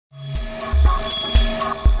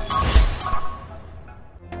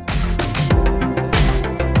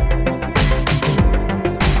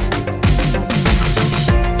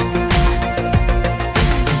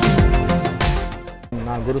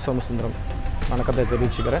Somasundaram வணக்கத்தை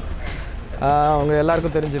தெரிவிச்சுக்கிறேன். அவங்க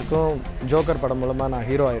எல்லாருக்கும் தெரிஞ்சிருக்கும் ஜோக்கர் படம் மூலமாக நான்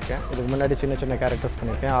ஹீரோ ஆயிருக்கேன். இதுக்கு முன்னாடி சின்ன சின்ன கேரக்டர்ஸ்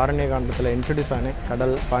பண்ணியிருக்கேன். ஆரண்யகாண்டத்தில் இன்ட்ரடியூஸ் ஆனேன்.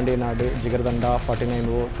 கடல், பாண்டிய நாடு, ஜிகர்தண்டா,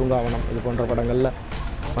 49O, தூங்காவனம் இது போன்ற படங்களில்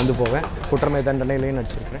வந்து போவேன். குற்றமை தண்டனையிலையும்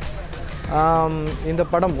நடிச்சிருக்கிறேன். இந்த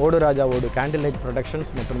படம் ஓடு ராஜா ஓடு கேண்டில் லைட்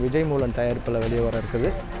ப்ரொடக்ஷன்ஸ் மற்றும் விஜய் மூலன் தயாரிப்பில் வெளியே வர இருக்குது.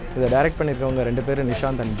 இதை டைரக்ட் பண்ணியிருக்கவங்க 2 பேர்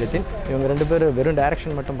நிஷாந்த் அண்ட் ஜெத்தின். இவங்க 2 பேர் வெறும்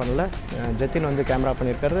டைரக்ஷன் மட்டும் பண்ணல. ஜெத்தின் வந்து கேமரா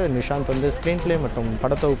பண்ணியிருக்காரு, நிஷாந்த் வந்து ஸ்க்ரீன் ப்ளே மற்றும்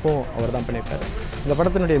படத்தொகுப்பும் அவர் தான் பண்ணியிருக்காரு. இந்த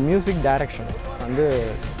படத்தினுடைய மியூசிக் டைரக்ஷன் வந்து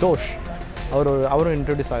தோஷ் அவரும்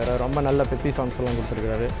இன்ட்ரடியூஸ் ஆகிறார். ரொம்ப நல்ல பெப்பி சாங்ஸ் எல்லாம்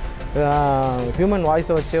கொடுத்துருக்காரு. ஹியூமன்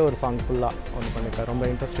வாய்ஸை வச்சே ஒரு சாங் ஃபுல்லாக ஒன்று பண்ணியிருக்காரு. ரொம்ப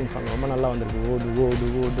இன்ட்ரெஸ்டிங் சாங், ரொம்ப நல்லா வந்திருக்கு. ஓடு ஓடு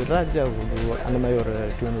ஓடு ராஜா ஓடு அந்த மாதிரி ஒரு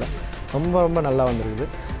டியூனில் ரொம்ப நல்லா வந்திருக்குது.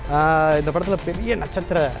 இந்த படத்தில் பெரிய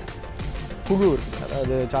நட்சத்திர குழு இருக்குது.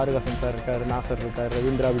 அதாவது சாருகாசன் சார் இருக்கார், நாசர் இருக்கார்,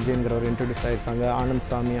 ரவீந்திரா விஜயங்கிறவர் இன்ட்ரடியூஸ் ஆகியிருக்காங்க. ஆனந்த்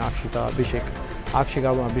சாமி,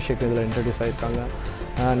 ஆக்ஷிகாவும் அபிஷேக் இதில் இன்ட்ரடியூஸ் ஆகியிருக்காங்க.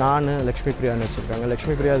 நான் லக்ஷ்மி பிரியான்னு வச்சுருக்காங்க.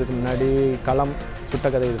 லக்ஷ்மி பிரியா அதுக்கு முன்னாடி களம்,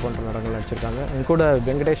 சுட்டக்கதை இது போன்ற நடங்கள் நடிச்சிருக்காங்க. என் கூட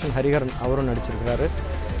வெங்கடேஷன் ஹரிஹரன் அவரும் நடிச்சிருக்கிறாரு.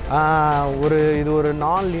 இது ஒரு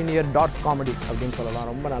நான் லீனியர் டாட் காமெடி அப்படின்னு சொல்லலாம்.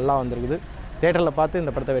 ரொம்ப நல்லா வந்திருக்குது. தியேட்டரில் பார்த்து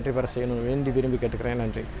இந்த படத்தை வெற்றி பெற செய்யணும் வேண்டி விரும்பி கேட்டுக்கிறேன்.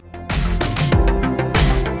 நன்றி.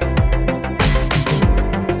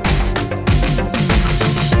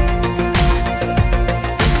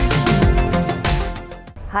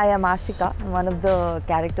 Hi, I'm Ashika. I'm one of the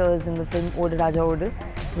characters in the film Odu Raja Odu,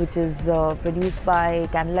 which is produced by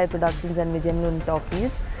Candlelight Productions and Vijay Mulun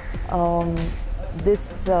Talkies.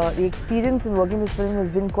 The experience in working this film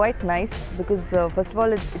has been quite nice because first of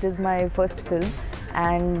all it is my first film,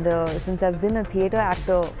 and since I've been a theatre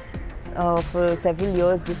actor for several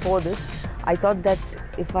years before this, I thought that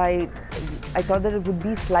it would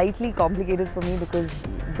be slightly complicated for me because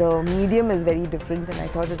the medium is very different, and I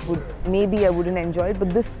thought maybe I wouldn't enjoy it, but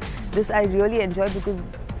this I really enjoyed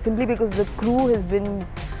simply because the crew has been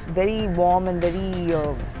very warm and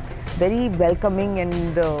very welcoming,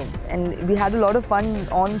 and we had a lot of fun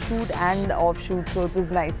on shoot and off shoot, so it was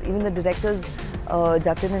nice. Even the directors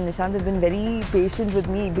Jathin and Nishanth have been very patient with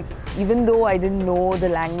me, even though I didn't know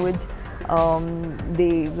the language.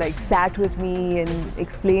 They sat with me and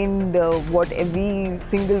explained what every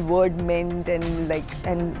single word meant,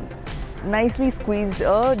 and nicely squeezed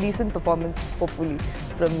a decent performance, hopefully,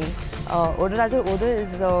 from me. Odu Raja Odu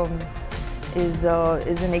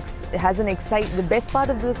has an exciting. The best part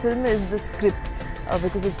of the film is the script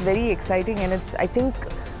because it's very exciting and it's, I think,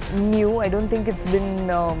 new. I don't think it's been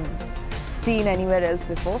seen anywhere else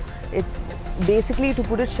before. It's basically, to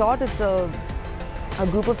put it short, it's a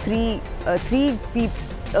group of three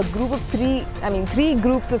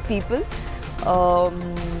groups of people,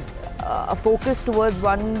 a focus towards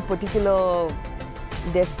one particular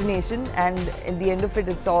destination, and at the end of it,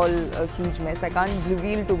 it's all a huge mess. I can't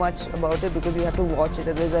reveal too much about it because you have to watch it,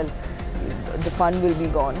 otherwise the fun will be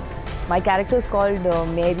gone. My character is called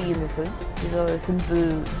Mary in the film. She's a simple,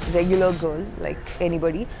 regular girl like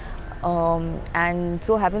anybody, and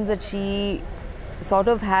so happens that she's sort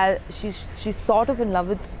of in love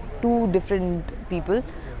with 2 different people.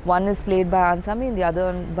 One is played by Ansami and the other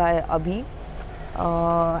by Abhi.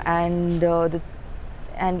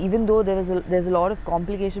 And even though there's a lot of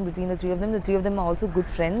complication between the 3 of them, the 3 of them are also good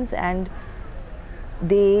friends, and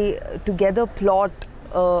they together plot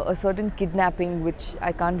a certain kidnapping, which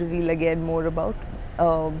I can't reveal again more about.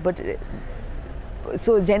 But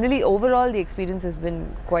so generally, overall, the experience has been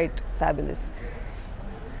quite fabulous.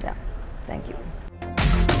 Yeah, thank you.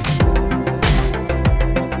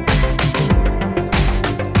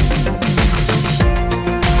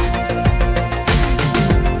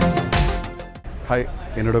 Hi,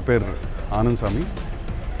 என்னோட பேர் ஆனந்த் சாமி.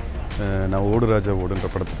 நான் ஓடு ராஜா ஓடுன்ற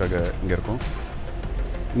படத்துக்காக இங்கே இருக்கோம்.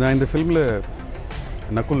 நான் இந்த ஃபில்மில்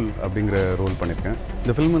நகுல் அப்படிங்கிற ரோல் பண்ணியிருக்கேன்.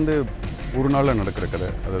 இந்த ஃபில்ம் வந்து ஒரு நாளில் நடக்கிற கதை.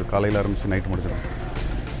 அதாவது காலையில் ஆரம்பித்து நைட்டு முடிஞ்சிடும்.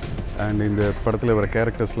 அண்ட் இந்த படத்தில் வர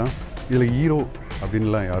கேரக்டர்ஸ்லாம் இதில் ஹீரோ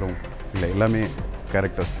அப்படின்லாம் யாரும் இல்லை, எல்லாமே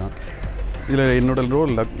கேரக்டர்ஸ் தான். இதில் என்னோடய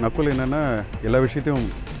ரோல் நகுல் என்னென்னா, எல்லா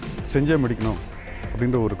விஷயத்தையும் செஞ்சே முடிக்கணும்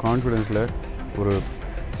அப்படின்ற ஒரு கான்ஃபிடென்ஸில் ஒரு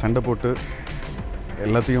சண்டை போட்டு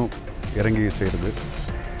எல்லாத்தையும் இறங்கி செய்கிறது.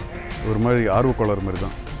 ஒரு மாதிரி ஆர்வக்கோளாறு மாதிரி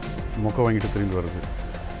தான், மொக்க வாங்கிட்டு திரும்பி வருது.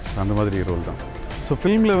 ஸோ அந்த மாதிரி ரோல் தான். ஸோ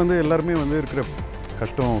ஃபில்மில் வந்து எல்லாருமே வந்து இருக்கிற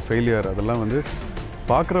கஷ்டம், ஃபெயிலியர், அதெல்லாம் வந்து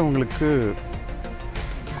பார்க்குறவங்களுக்கு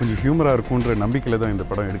கொஞ்சம் ஹியூமராக இருக்குன்ற நம்பிக்கையில் தான் இந்த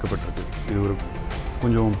படம் எடுக்கப்பட்டிருக்கு. இது ஒரு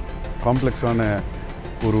கொஞ்சம் காம்ப்ளெக்ஸான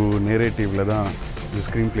ஒரு நேரேட்டிவில் தான் இது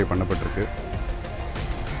ஸ்க்ரீன் ப்ளே பண்ணப்பட்டிருக்கு.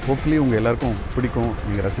 ஹோப்ஃபுல்லி உங்கள் எல்லாருக்கும் பிடிக்கும்,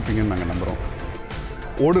 நீங்கள் ரசிப்பீங்கன்னு நாங்கள் நம்புகிறோம்.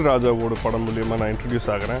 ஓடு ராஜா ஓடு படம் மூலியமாக நான் இன்ட்ரடியூஸ்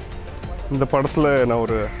ஆகிறேன். இந்த படத்தில் நான்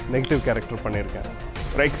ஒரு நெகட்டிவ் கேரக்டர் பண்ணியிருக்கேன்.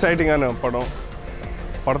 ஒரு எக்ஸைட்டிங்கான படம்.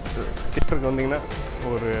 படத்து தியேட்டருக்கு வந்தீங்கன்னா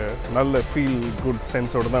ஒரு நல்ல ஃபீல் குட்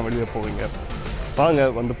சென்ஸோடு தான் வெளியே போவீங்க.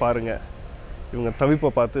 வாங்க வந்து பாருங்கள். இவங்க தவிப்பை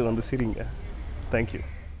பார்த்து வந்து சிரிங்க. தேங்க்யூ.